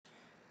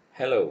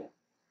Hello,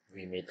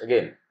 we meet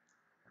again.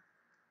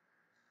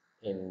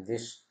 In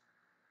this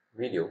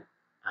video,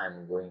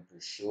 I'm going to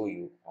show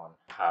you on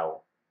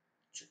how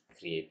to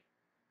create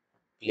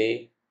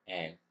play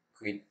and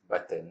quit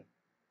button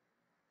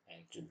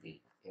and to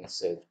be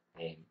inserted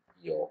in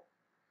your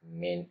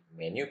main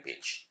menu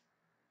page.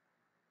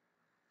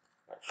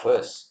 But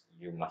first,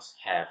 you must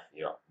have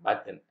your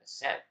button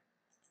set.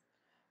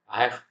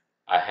 I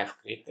have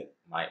created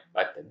my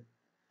button,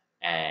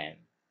 and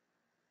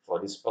for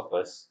this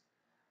purpose,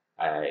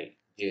 I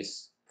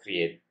just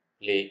create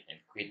play and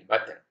quit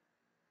button.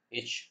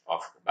 Each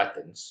of the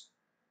buttons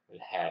will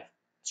have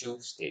two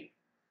states.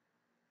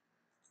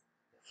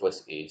 The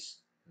first is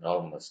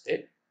normal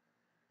state,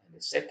 and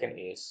the second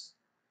is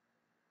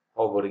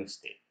hovering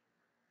state.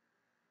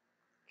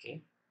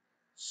 Okay,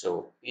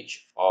 so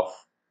each of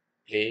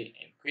play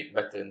and quit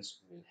buttons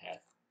will have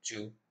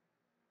two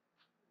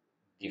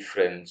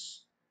different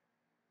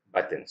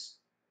buttons.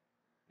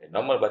 The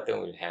normal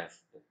button will have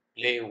the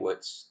play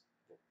words,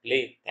 the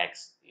play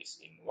text is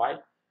in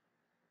white,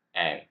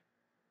 and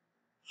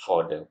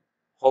for the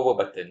hover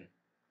button,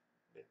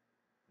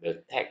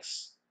 the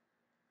text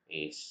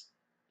is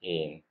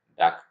in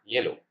dark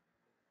yellow.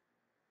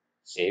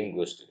 Same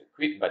goes to the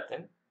quit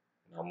button.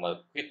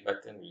 Normal quit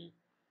button will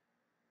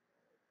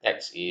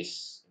text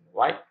is in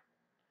white,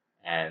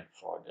 and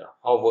for the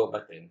hover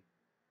button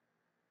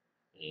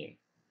in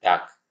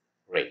dark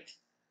red.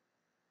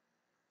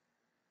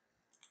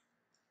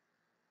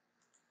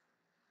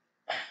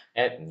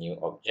 Add new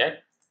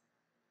object,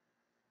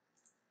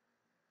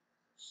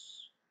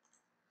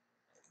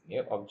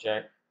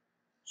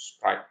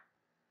 sprite,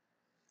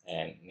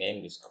 and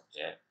name this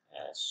object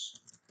as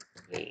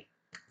play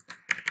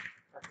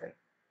button.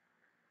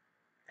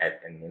 Add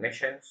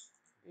animations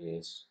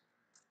is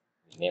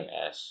name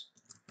as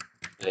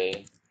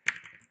play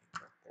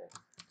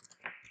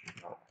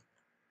button.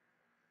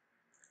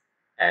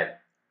 Add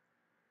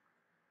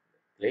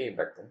play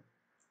button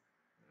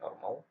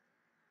normal,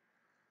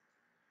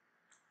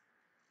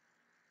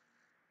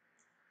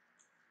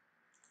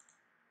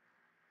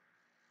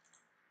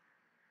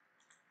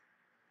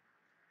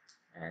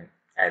 and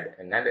add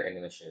another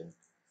animation.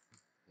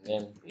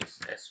 Name this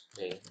as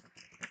play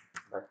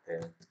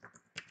button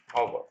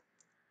hover.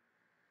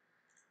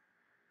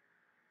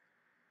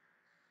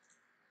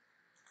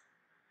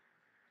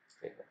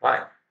 Click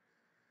apply.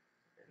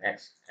 The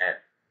next, add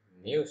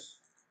new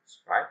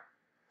sprite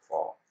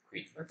for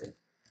quit button.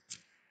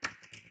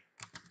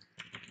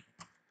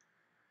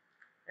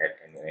 Add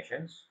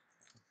animations.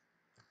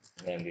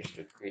 Name this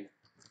to quit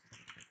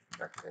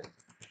button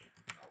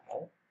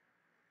normal.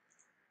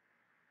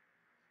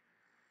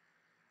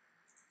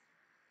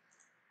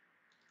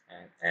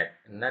 And add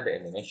another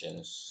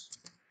animations.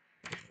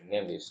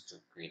 Name this to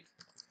quit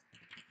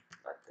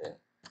button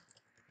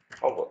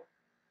hover.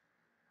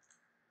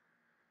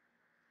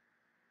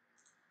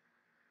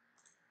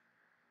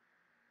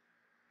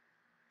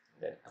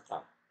 Then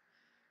apply.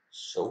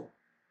 So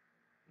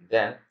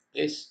then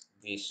place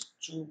these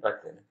two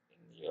buttons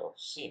in your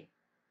scene.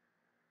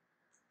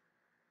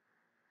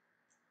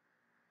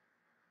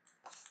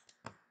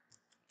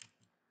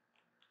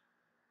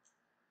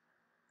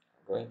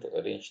 I'm going to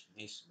arrange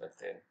this button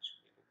to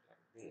look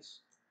like this.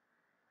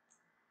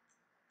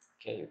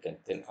 Okay, you can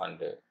turn on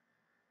the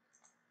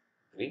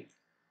grid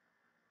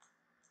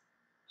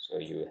so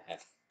you will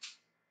have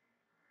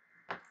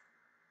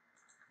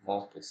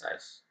more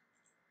precise,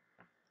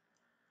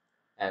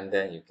 and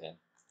then you can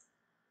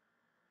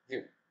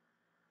view.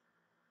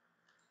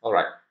 All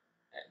right,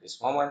 at this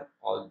moment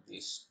all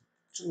these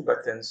two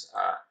buttons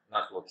are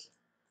not working.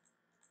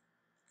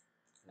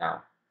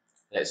 Now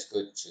let's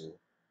go to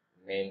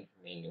main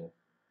menu,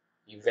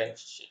 event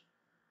sheet,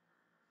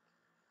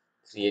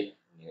 create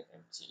new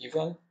empty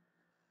event.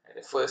 At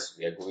the first,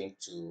 we are going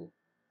to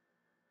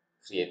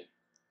create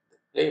the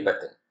play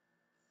button.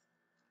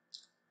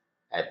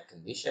 Add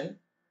condition,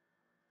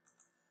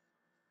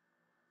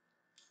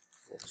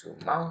 go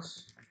to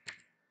mouse,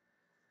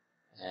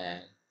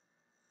 and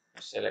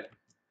select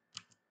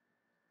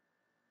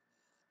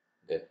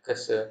the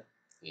cursor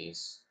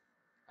is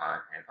on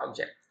an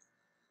object.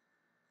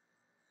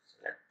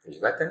 Select play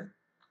button.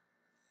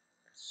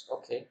 That's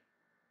okay.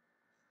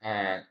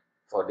 And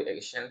for the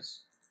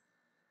actions,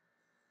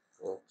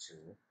 go to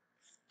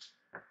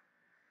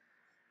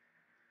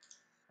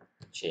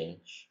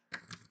change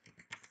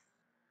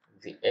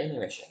the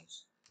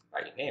animations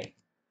by name.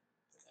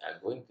 We are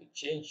going to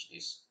change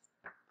this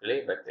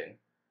play button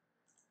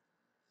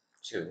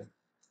to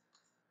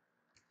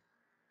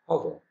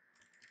hover.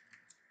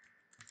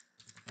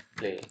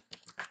 Play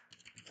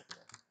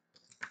button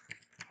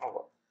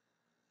hover.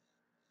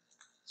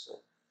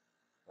 So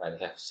when you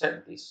have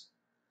set this,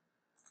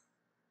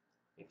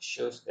 it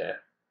shows that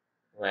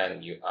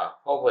when you are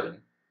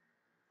hovering,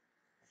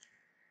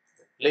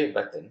 the play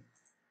button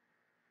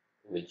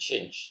will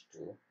change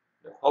to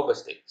the hover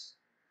state.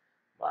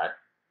 But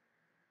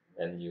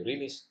when you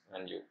release,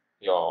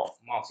 your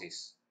mouse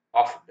is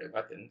off the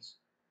buttons,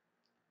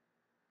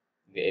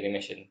 the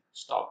animation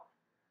stop.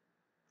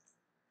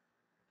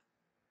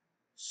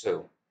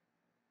 So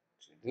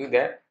to do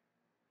that,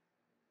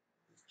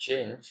 we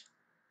change,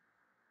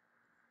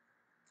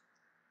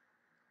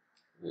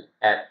 we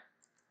add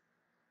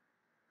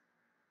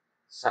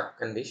sub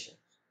conditions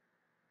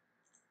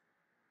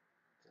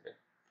to the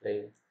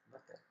play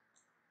button.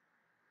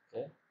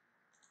 Okay,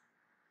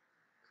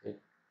 click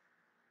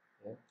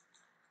here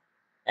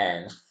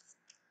and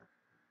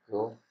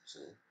go to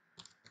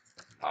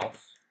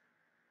mouse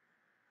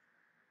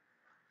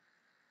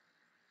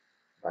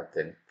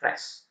button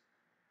press.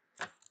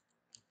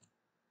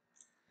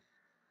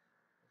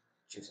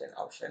 Choose an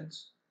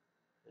options,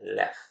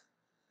 left.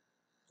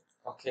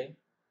 Okay,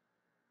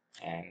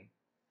 and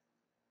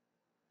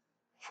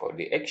for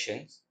the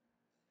actions,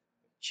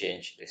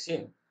 change the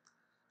scene.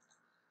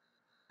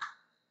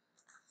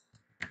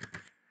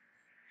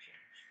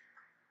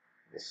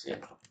 The scene.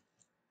 And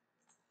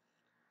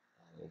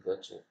we go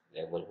to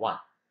level 1.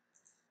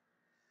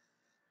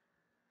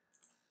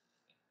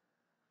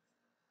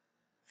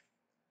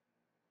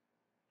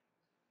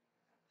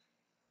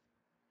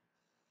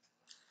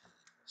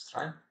 Let's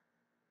try.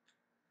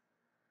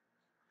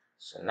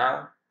 So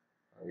now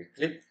when we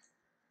click,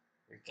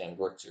 we can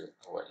go to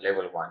our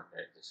level 1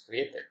 that is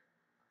created.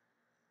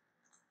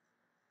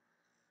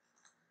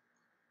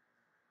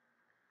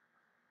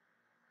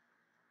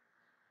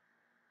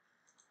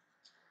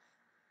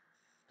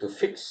 To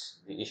fix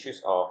the issues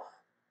of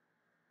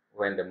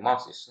when the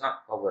mouse is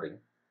not hovering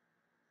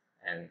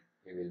and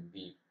it will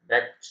be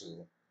back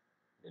to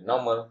the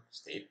normal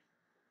state,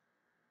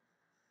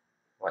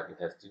 what you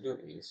have to do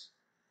is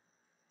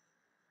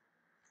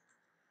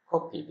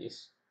copy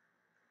this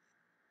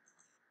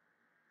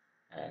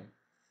and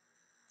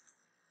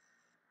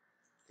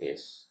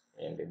paste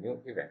in the new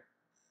event,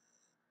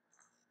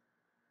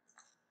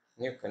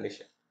 new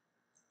condition.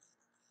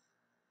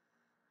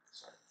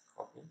 Sorry,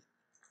 copy,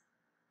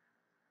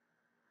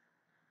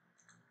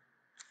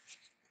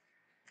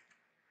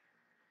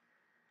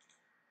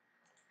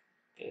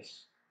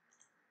 paste.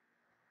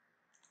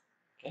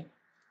 Okay,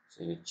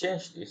 so you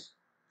change this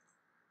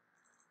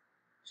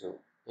to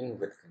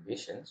invert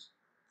conditions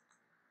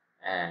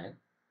and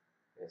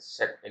the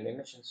set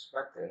animations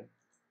button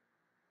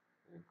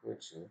will go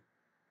to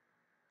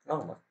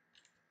normal.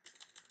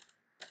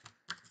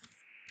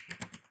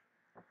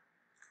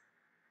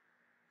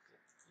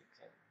 You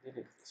can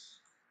delete this.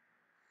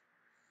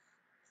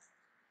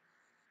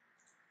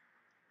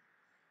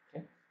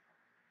 Okay,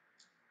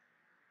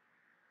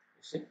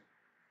 you see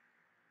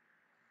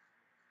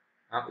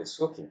now it's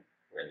working.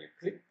 When you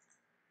click,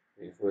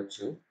 we go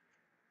to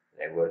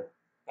level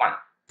 1.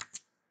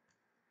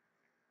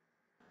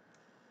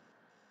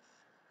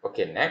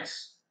 Okay,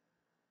 next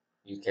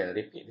you can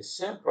repeat the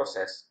same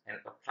process and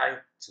apply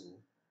to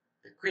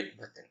the quit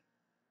button.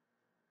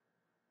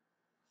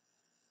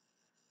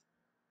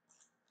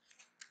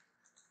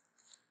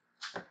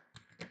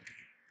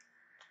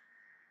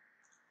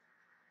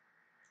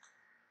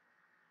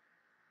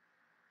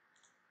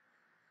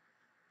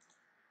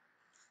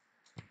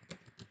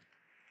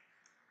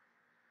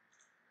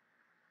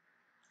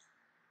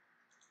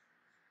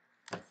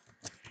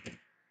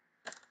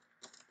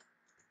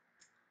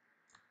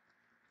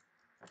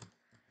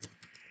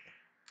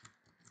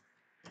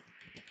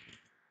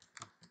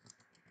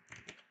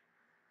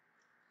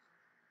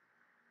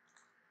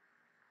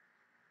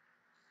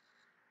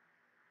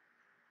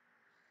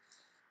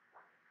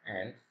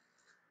 And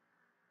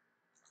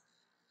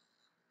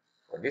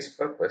for this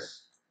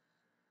purpose,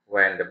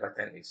 when the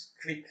button is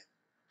clicked,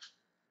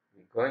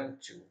 we're going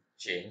to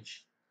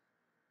change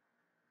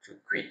to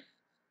quit.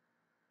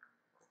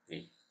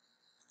 Copy,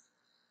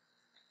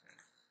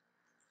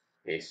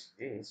 paste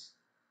this,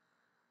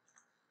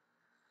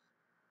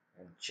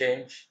 and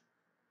change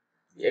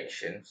the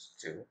actions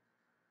to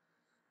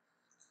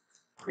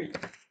quit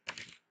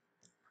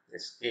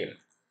this game.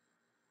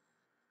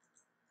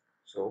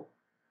 So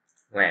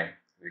when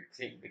we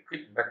click the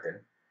quit button,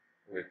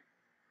 we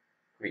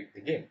quit the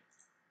game.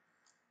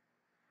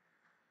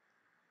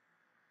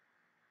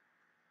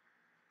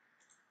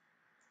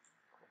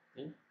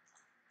 Copy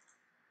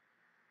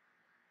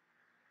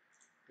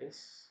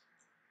this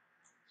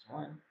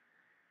one.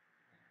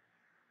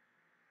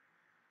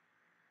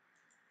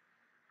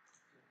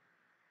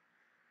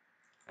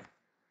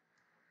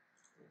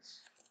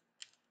 This.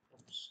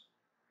 Oops.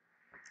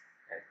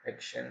 Add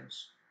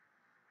actions.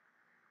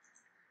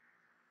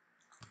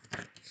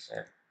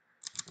 Set.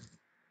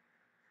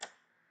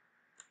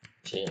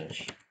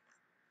 Change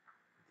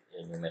the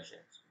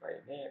animations by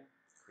name.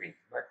 Quit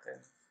button.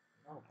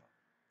 Normal.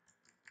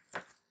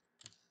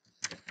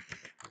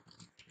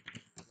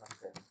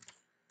 Button.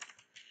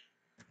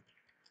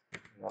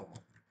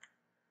 Normal.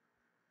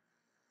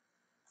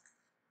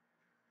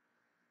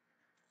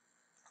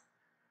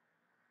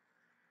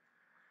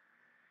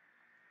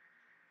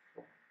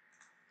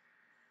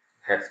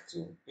 Have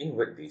to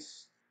invert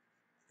this.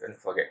 Don't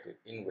forget to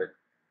invert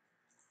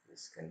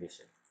this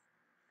condition.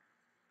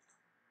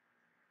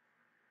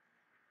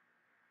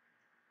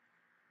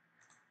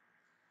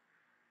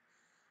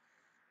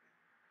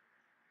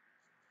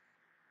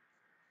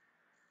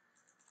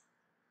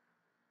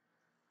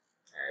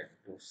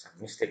 do some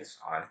mistakes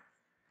on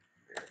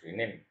the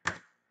renaming.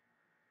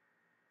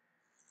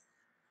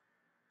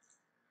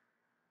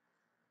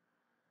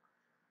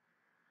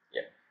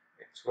 Yeah,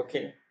 it's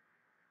working.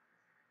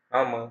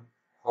 Normal,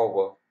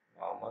 hover,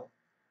 normal,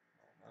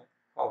 normal,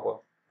 hover,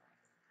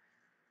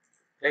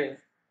 play,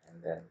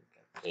 and then you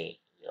can play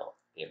your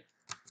game.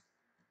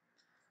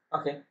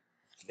 Okay,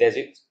 that's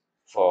it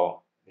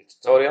for the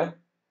tutorial.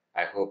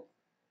 I hope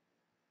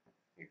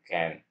you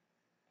can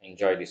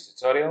enjoy this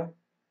tutorial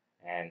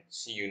and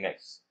see you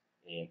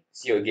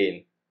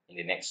again in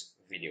the next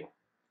video.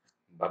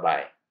 Bye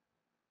bye.